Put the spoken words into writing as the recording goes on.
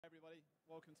everybody.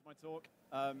 Welcome to my talk.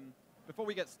 Before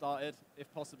we get started,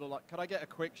 if possible, could I get a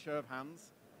quick show of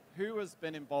hands? Who has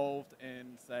been involved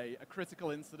in, say, a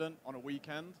critical incident on a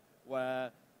weekend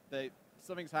where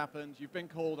something's happened, you've been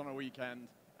called on a weekend,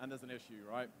 and there's an issue,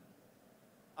 right?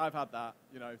 I've had that.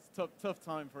 You know, it's a tough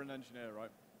time for an engineer,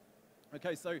 right?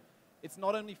 Okay, so it's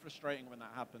not only frustrating when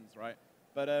that happens, right?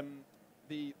 But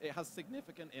it has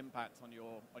significant impact on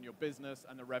your business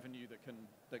and the revenue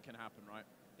that can happen, right?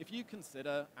 If you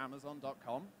consider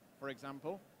Amazon.com, for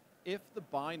example, if the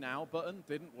buy now button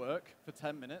didn't work for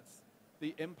 10 minutes,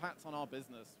 the impact on our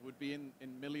business would be in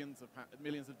millions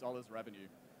of dollars revenue.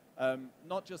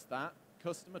 Not just that,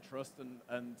 customer trust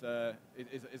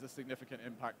is a significant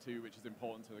impact too, which is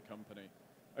important to the company.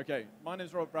 Okay, my name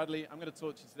is Robert Bradley. I'm going to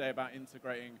talk to you today about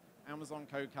integrating Amazon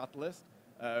CodeCatalyst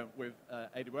with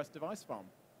AWS Device Farm.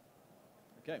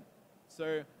 Okay,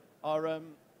 so let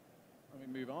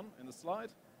me move on in the slide.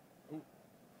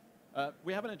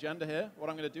 We have an agenda here. What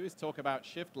I'm going to do is talk about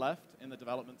shift left in the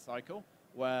development cycle,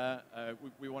 where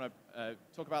we want to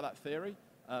talk about that theory.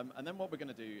 And then what we're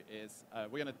going to do is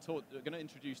we're going to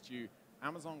introduce to you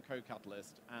Amazon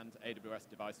CodeCatalyst and AWS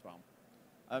Device Farm.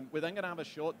 We're then going to have a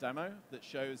short demo that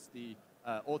shows the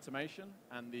automation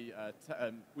and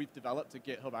we've developed a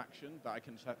GitHub action that I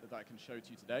can show to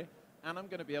you today. And I'm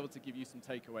going to be able to give you some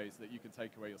takeaways that you can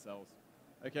take away yourselves.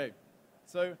 Okay,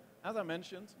 so as I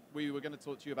mentioned, we were going to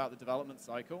talk to you about the development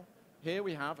cycle. Here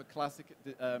we have a classic,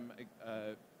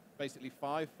 basically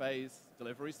 5-phase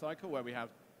delivery cycle where we have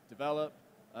develop,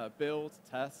 build,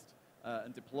 test,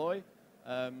 and deploy.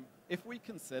 If we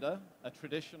consider a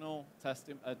traditional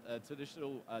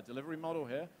delivery model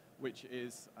here, which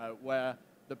is where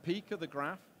the peak of the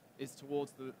graph is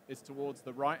towards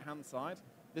the right-hand side,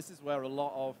 this is where a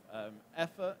lot of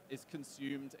effort is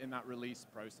consumed in that release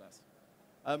process.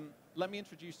 Let me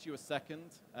introduce to you a second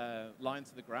line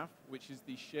to the graph, which is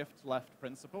the shift left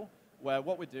principle, where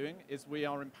what we're doing is we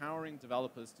are empowering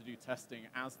developers to do testing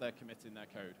as they're committing their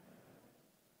code.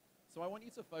 So I want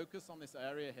you to focus on this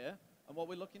area here, and what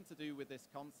we're looking to do with this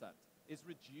concept is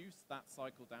reduce that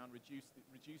cycle down,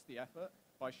 reduce the effort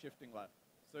by shifting left.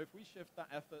 So if we shift that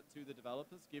effort to the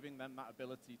developers, giving them that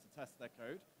ability to test their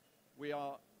code, we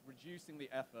are reducing the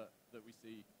effort that we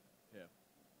see here.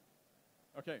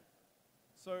 Okay,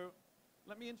 so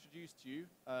let me introduce to you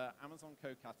Amazon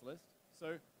CodeCatalyst.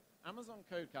 So Amazon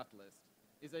CodeCatalyst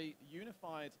is a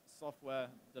unified software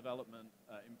development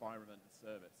environment and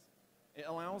service. It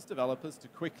allows developers to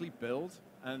quickly build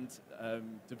and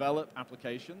develop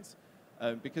applications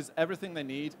because everything they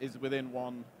need is within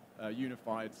one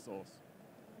unified source.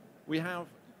 We have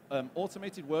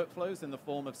automated workflows in the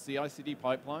form of CI/CD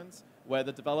pipelines where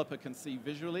the developer can see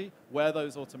visually where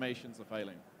those automations are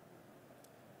failing.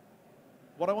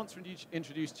 What I want to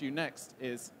introduce to you next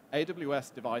is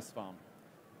AWS Device Farm.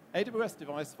 AWS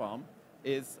Device Farm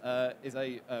is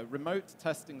a remote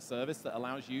testing service that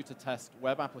allows you to test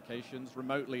web applications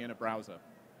remotely in a browser.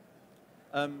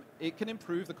 It can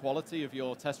improve the quality of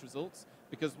your test results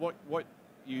because what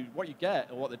you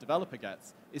get, or what the developer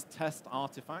gets, is test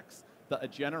artifacts that are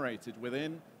generated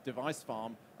within Device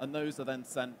Farm, and those are then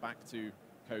sent back to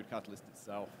CodeCatalyst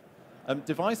itself.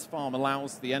 Device Farm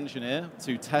allows the engineer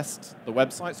to test the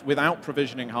websites without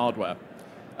provisioning hardware.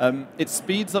 It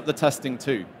speeds up the testing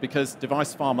too, because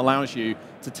Device Farm allows you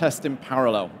to test in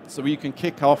parallel. So you can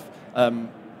kick off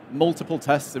multiple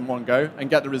tests in one go and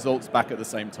get the results back at the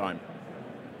same time.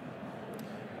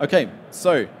 Okay,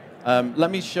 so let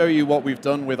me show you what we've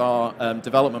done with our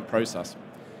development process.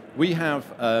 We have,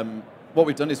 what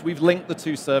we've done is we've linked the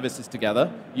two services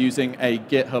together using a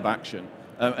GitHub action.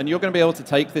 And you're going to be able to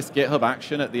take this GitHub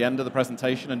action at the end of the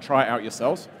presentation and try it out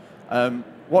yourselves.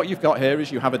 What you've got here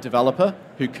is you have a developer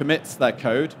who commits their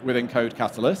code within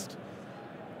CodeCatalyst.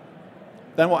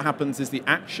 Then what happens is the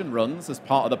action runs as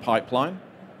part of the pipeline,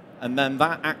 and then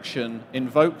that action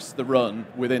invokes the run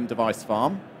within Device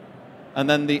Farm, and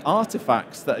then the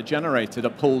artifacts that are generated are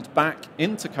pulled back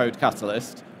into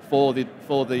CodeCatalyst for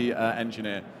the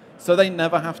engineer. So they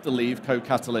never have to leave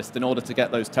CodeCatalyst in order to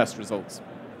get those test results.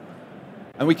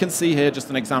 And we can see here just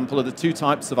an example of the two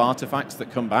types of artifacts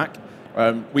that come back.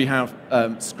 We have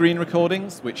screen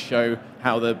recordings, which show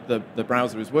how the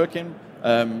browser is working.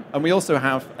 And we also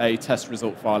have a test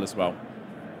result file as well.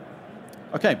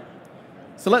 OK,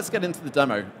 so let's get into the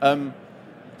demo.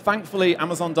 Thankfully,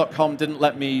 Amazon.com didn't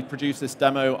let me produce this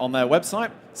demo on their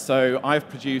website. So I've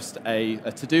produced a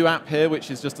to-do app here, which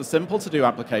is just a simple to-do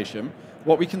application.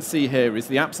 What we can see here is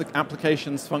the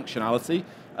application's functionality.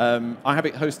 I have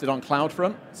it hosted on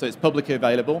CloudFront, so it's publicly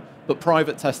available, but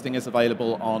private testing is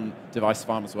available on Device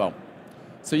Farm as well.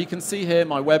 So you can see here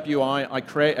my web UI, I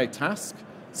create a task.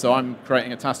 So I'm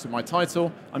creating a task with my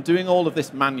title. I'm doing all of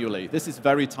this manually. This is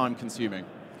very time consuming.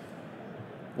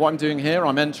 What I'm doing here,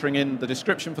 I'm entering in the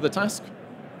description for the task.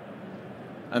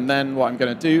 And then what I'm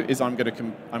going to do is I'm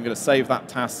going to save that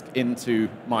task into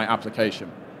my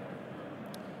application.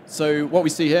 So what we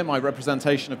see here, my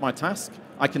representation of my task,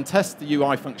 I can test the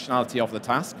UI functionality of the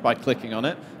task by clicking on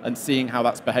it and seeing how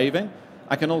that's behaving.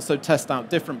 I can also test out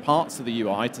different parts of the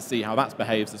UI to see how that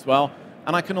behaves as well.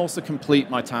 And I can also complete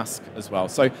my task as well.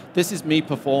 So this is me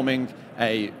performing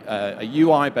a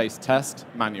UI-based test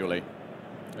manually.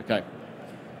 Okay.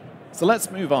 So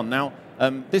let's move on. Now,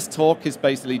 this talk is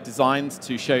basically designed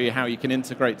to show you how you can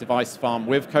integrate Device Farm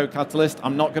with CodeCatalyst.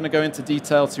 I'm not going to go into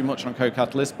detail too much on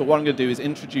CodeCatalyst, but what I'm going to do is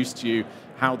introduce to you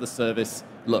how the service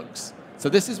looks. So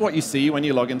this is what you see when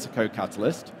you log into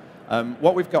CodeCatalyst.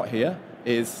 What we've got here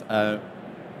is,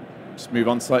 just move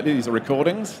on slightly, these are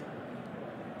recordings.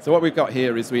 So what we've got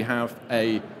here is we have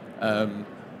a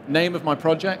name of my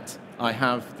project. I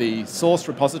have the source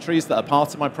repositories that are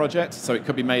part of my project, so it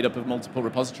could be made up of multiple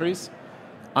repositories.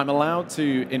 I'm allowed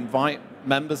to invite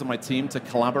members of my team to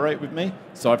collaborate with me,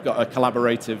 so I've got a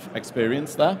collaborative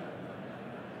experience there.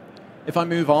 If I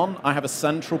move on, I have a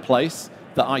central place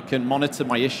that I can monitor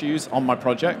my issues on my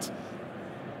project.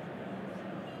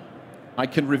 I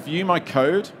can review my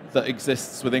code that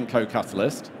exists within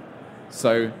CodeCatalyst.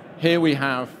 So here we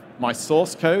have my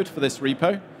source code for this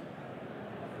repo.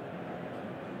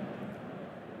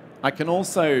 I can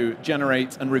also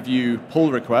generate and review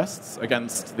pull requests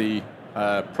against the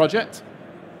project.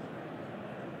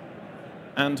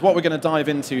 And what we're going to dive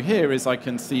into here is I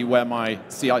can see where my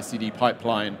CI/CD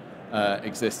pipeline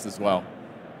exists as well.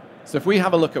 So if we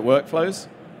have a look at workflows,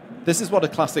 this is what a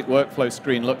classic workflow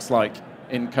screen looks like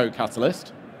in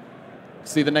CodeCatalyst.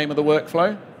 See the name of the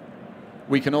workflow?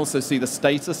 We can also see the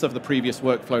status of the previous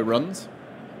workflow runs.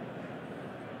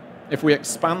 If we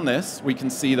expand this, we can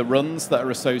see the runs that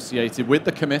are associated with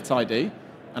the commit ID,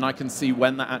 and I can see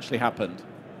when that actually happened.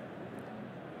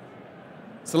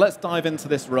 So let's dive into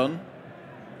this run,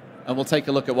 and we'll take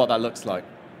a look at what that looks like.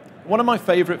 One of my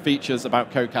favorite features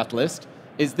about CodeCatalyst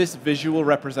is this visual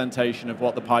representation of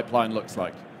what the pipeline looks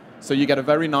like. So you get a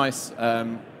very nice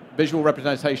visual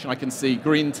representation. I can see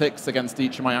green ticks against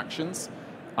each of my actions.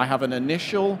 I have an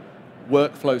initial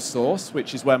workflow source,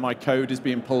 which is where my code is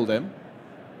being pulled in.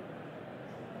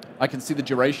 I can see the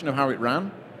duration of how it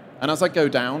ran. And as I go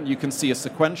down, you can see a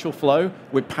sequential flow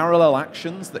with parallel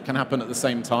actions that can happen at the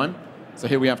same time. So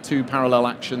here we have two parallel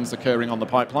actions occurring on the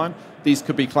pipeline. These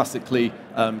could be classically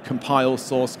compile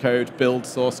source code, build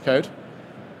source code.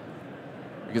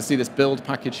 You can see this build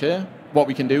package here. What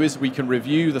we can do is we can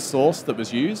review the source that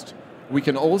was used. We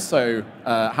can also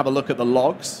have a look at the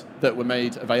logs that were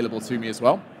made available to me as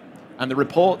well, and the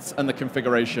reports and the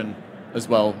configuration as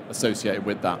well associated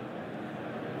with that.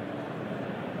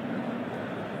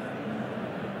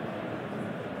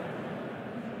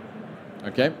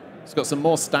 Okay, it's got some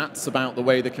more stats about the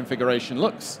way the configuration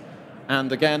looks,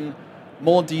 and again,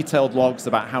 more detailed logs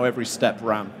about how every step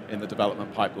ran in the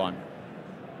development pipeline.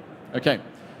 Okay.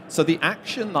 So the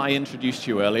action that I introduced to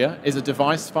you earlier is a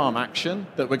Device Farm action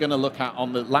that we're going to look at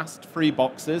on the last 3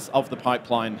 boxes of the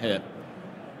pipeline here.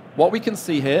 What we can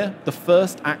see here, the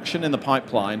first action in the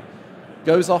pipeline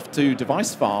goes off to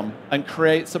Device Farm and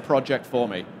creates a project for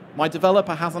me. My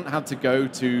developer hasn't had to go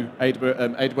to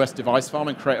AWS Device Farm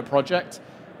and create a project.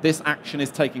 This action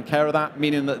is taking care of that,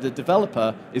 meaning that the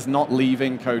developer is not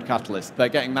leaving CodeCatalyst. They're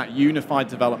getting that unified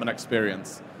development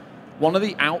experience. One of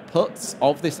the outputs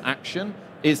of this action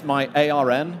is my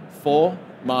ARN for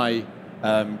my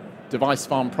Device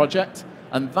Farm project,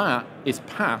 and that is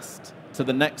passed to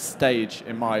the next stage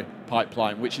in my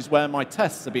pipeline, which is where my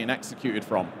tests are being executed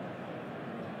from.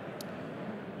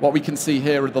 What we can see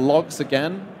here are the logs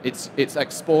again. It's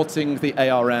exporting the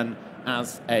ARN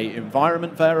as an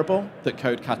environment variable that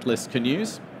CodeCatalyst can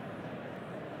use.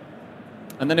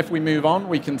 And then if we move on,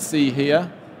 we can see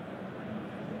here,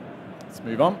 let's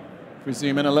move on. If we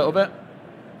zoom in a little bit,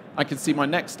 I can see my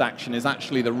next action is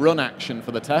actually the run action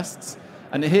for the tests.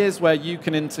 And here's where you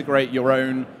can integrate your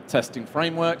own testing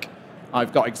framework.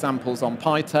 I've got examples on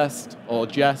PyTest or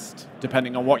Jest,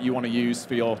 depending on what you want to use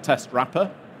for your test wrapper.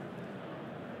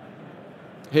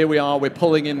 Here we are, we're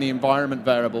pulling in the environment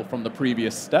variable from the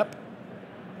previous step.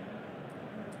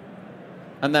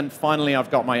 And then finally,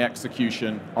 I've got my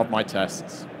execution of my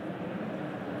tests.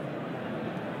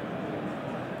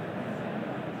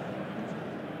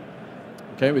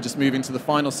 Okay, we're just moving to the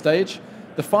final stage.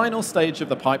 The final stage of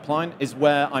the pipeline is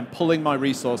where I'm pulling my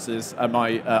resources and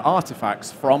my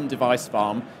artifacts from Device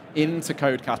Farm into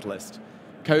CodeCatalyst.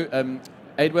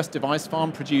 AWS Device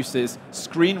Farm produces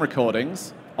screen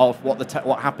recordings of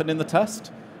what happened in the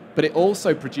test, but it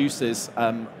also produces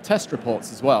test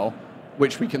reports as well,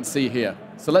 which we can see here.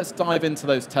 So let's dive into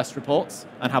those test reports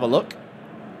and have a look.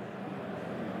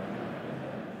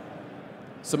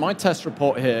 So my test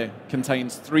report here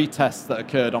contains 3 tests that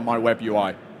occurred on my web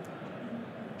UI.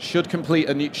 Should create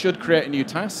a new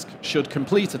task, should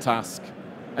complete a task,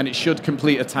 and it should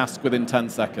complete a task within 10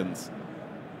 seconds.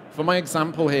 For my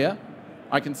example here,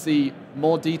 I can see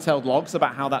more detailed logs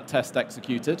about how that test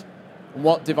executed. And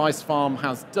what Device Farm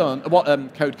has done, what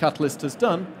CodeCatalyst has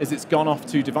done, is it's gone off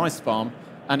to Device Farm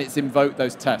and it's invoked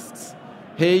those tests.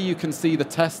 Here you can see the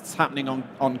tests happening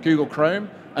on Google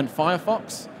Chrome and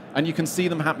Firefox, and you can see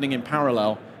them happening in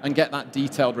parallel and get that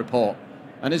detailed report.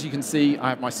 And as you can see, I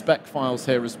have my spec files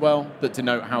here as well that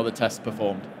denote how the test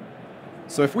performed.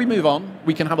 So if we move on,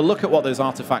 we can have a look at what those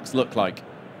artifacts look like.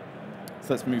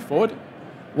 So let's move forward.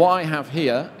 What I have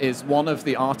here is one of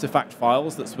the artifact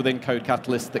files that's within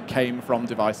CodeCatalyst that came from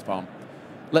Device Farm.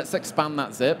 Let's expand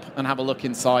that zip and have a look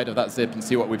inside of that zip and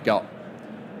see what we've got.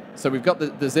 So we've got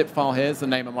the zip file here, is the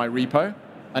name of my repo.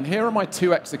 And here are my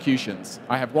 2 executions.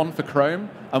 I have one for Chrome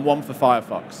and one for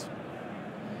Firefox.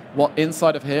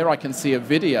 Inside of here, I can see a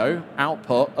video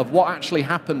output of what actually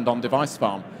happened on Device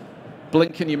Farm.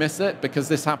 Blink and you miss it, because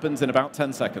this happens in about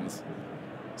 10 seconds.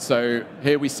 So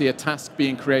here we see a task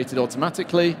being created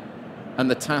automatically, and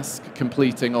the task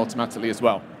completing automatically as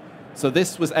well. So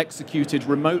this was executed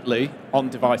remotely on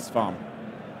Device Farm.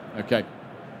 Okay.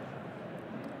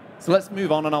 So let's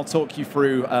move on, and I'll talk you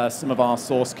through some of our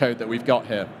source code that we've got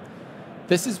here.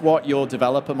 This is what your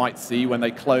developer might see when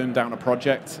they clone down a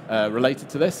project related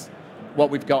to this. What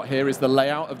we've got here is the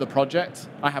layout of the project.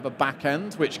 I have a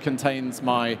backend which contains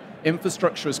my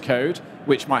infrastructure as code,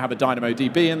 which might have a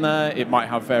DynamoDB in there. It might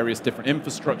have various different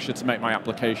infrastructure to make my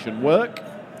application work.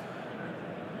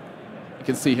 You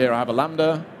can see here I have a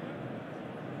Lambda.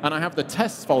 And I have the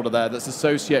tests folder there that's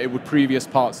associated with previous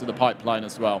parts of the pipeline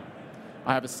as well.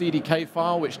 I have a CDK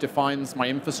file which defines my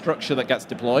infrastructure that gets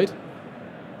deployed.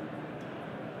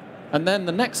 And then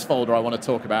the next folder I want to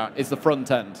talk about is the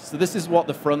front end. So this is what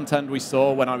the front end we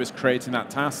saw when I was creating that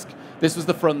task. This was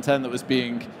the front end that was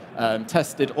being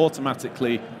tested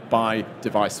automatically by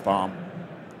Device Farm.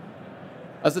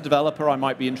 As a developer, I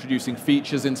might be introducing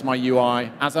features into my UI.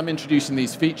 As I'm introducing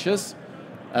these features,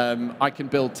 I can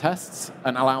build tests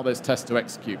and allow those tests to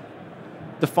execute.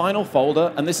 The final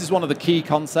folder, and this is one of the key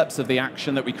concepts of the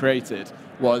action that we created,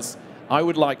 was I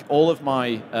would like all of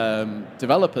my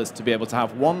developers to be able to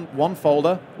have one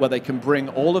folder where they can bring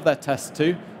all of their tests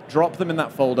to, drop them in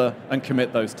that folder, and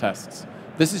commit those tests.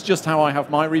 This is just how I have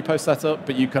my repo set up,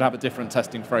 but you could have a different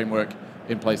testing framework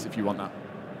in place if you want that.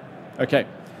 OK,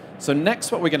 so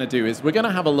next what we're going to do is we're going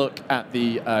to have a look at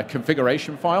the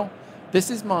configuration file. This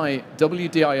is my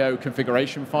WDIO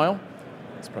configuration file.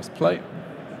 Let's press play.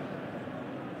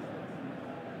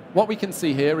 What we can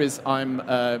see here is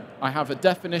I have a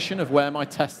definition of where my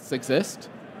tests exist.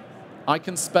 I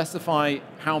can specify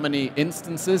how many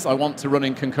instances I want to run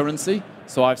in concurrency.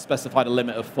 So I've specified a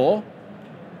limit of 4.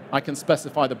 I can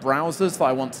specify the browsers that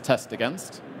I want to test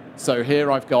against. So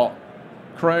here I've got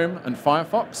Chrome and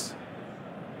Firefox.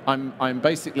 I'm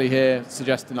basically here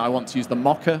suggesting that I want to use the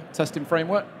Mocha testing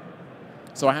framework.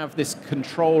 So I have this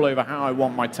control over how I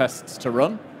want my tests to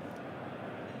run.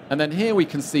 And then here we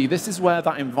can see this is where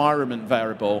that environment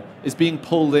variable is being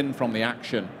pulled in from the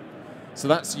action. So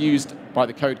that's used by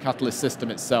the CodeCatalyst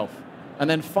system itself. And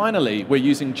then finally, we're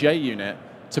using JUnit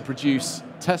to produce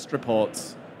test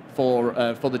reports for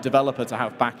the developer to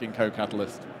have back in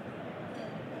CodeCatalyst.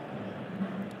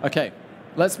 OK,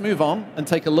 let's move on and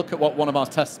take a look at what one of our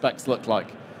test specs look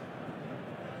like.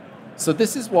 So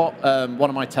this is what one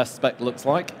of my test specs looks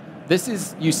like. This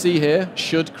is, you see here,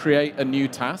 should create a new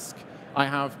task. I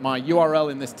have my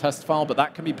URL in this test file, but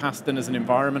that can be passed in as an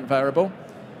environment variable.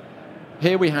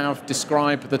 Here we have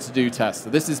describe the to-do test. So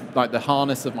this is like the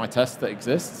harness of my test that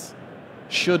exists.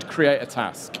 Should create a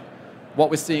task. What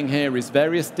we're seeing here is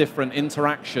various different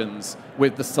interactions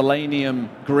with the Selenium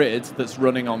grid that's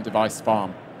running on Device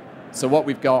Farm. So what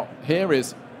we've got here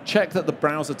is check that the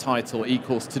browser title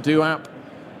equals to-do app.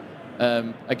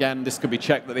 Again, this could be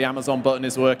checked that the Amazon button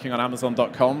is working on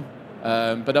Amazon.com.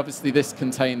 But obviously, this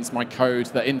contains my code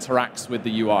that interacts with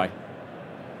the UI.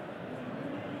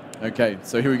 OK,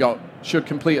 so here we go. Should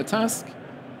complete a task.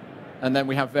 And then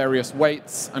we have various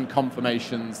waits and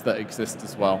confirmations that exist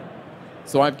as well.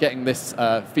 So I'm getting this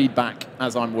feedback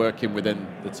as I'm working within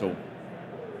the tool.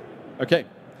 OK,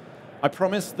 I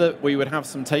promised that we would have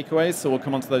some takeaways, so we'll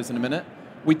come on to those in a minute.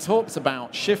 We talked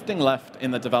about shifting left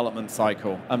in the development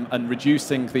cycle and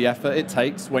reducing the effort it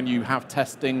takes when you have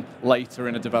testing later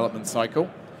in a development cycle.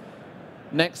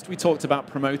 Next, we talked about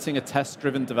promoting a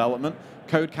test-driven development.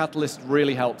 CodeCatalyst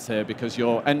really helps here because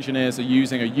your engineers are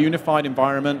using a unified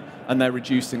environment and they're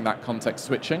reducing that context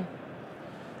switching.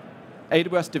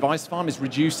 AWS Device Farm is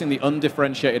reducing the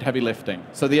undifferentiated heavy lifting.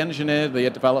 So the engineer, the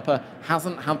developer,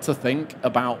 hasn't had to think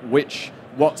about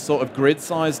what sort of grid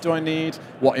size do I need,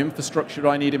 what infrastructure do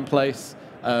I need in place.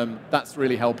 That's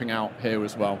really helping out here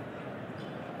as well.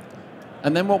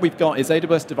 And then what we've got is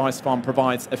AWS Device Farm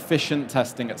provides efficient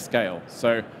testing at scale.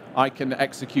 So I can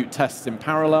execute tests in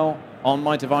parallel on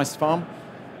my device farm.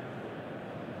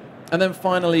 And then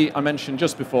finally, I mentioned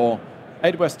just before,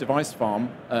 AWS Device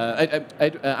Farm,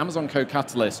 Amazon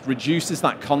CodeCatalyst reduces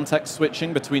that context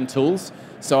switching between tools.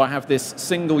 So I have this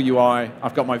single UI,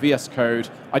 I've got my VS Code,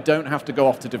 I don't have to go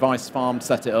off to Device Farm to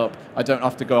set it up, I don't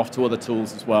have to go off to other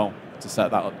tools as well to set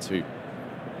that up too.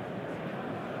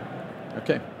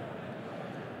 Okay.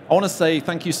 I want to say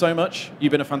thank you so much.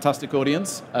 You've been a fantastic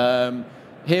audience.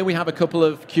 Here we have a couple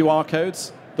of QR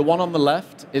codes. The one on the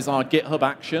left is our GitHub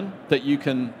action that you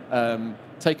can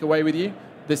take away with you.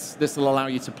 This will allow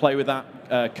you to play with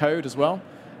that code as well.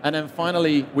 And then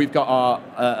finally, we've got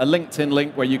a LinkedIn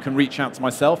link where you can reach out to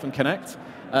myself and connect.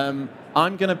 I'm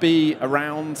going to be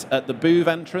around at the booth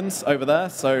entrance over there,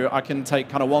 so I can take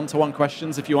kind of one-to-one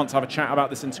questions if you want to have a chat about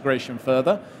this integration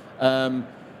further.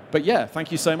 But yeah,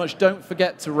 thank you so much. Don't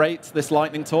forget to rate this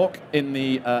lightning talk in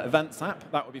the events app.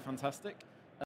 That would be fantastic.